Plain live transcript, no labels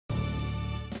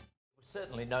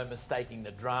Certainly no mistaking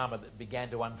the drama that began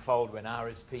to unfold when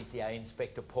RSPCA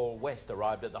Inspector Paul West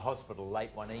arrived at the hospital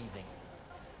late one evening.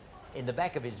 In the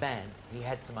back of his van, he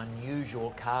had some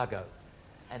unusual cargo,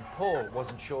 and Paul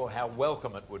wasn't sure how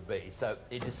welcome it would be, so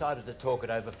he decided to talk it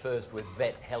over first with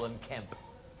vet Helen Kemp.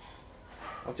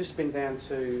 I've just been down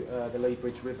to the Lee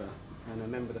Bridge River, and a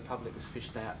member of the public has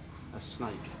fished out a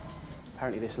snake.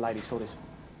 Apparently this lady saw this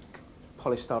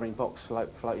polystyrene box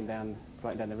floating down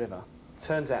the river.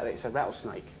 Turns out that it's a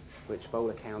rattlesnake, which by all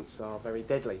accounts are very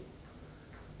deadly.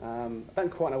 I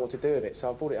don't quite know what to do with it, so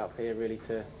I brought it up here really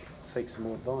to seek some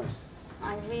more advice.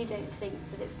 I really don't think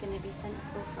that it's going to be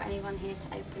sensible for anyone here to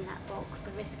open that box.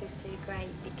 The risk is too great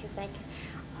because they can,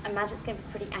 I imagine it's going to be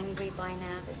pretty angry by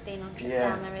now if it's been on a trip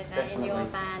down the river definitely. in your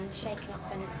van, shaken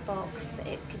up in its box.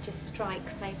 It could just strike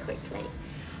so quickly.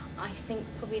 I think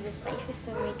probably the safest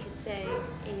thing we could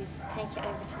do is take it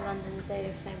over to London Zoo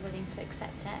if they're willing to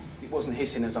accept it. It wasn't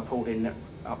hissing as I pulled in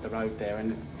up the road there,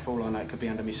 and for all I know it could be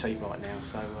under my seat right now,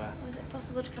 so... Was it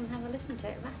possible to come and have a listen to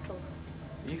it rattle?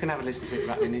 You can have a listen to it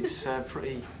rattling. It's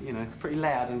pretty, pretty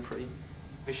loud and pretty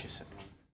vicious.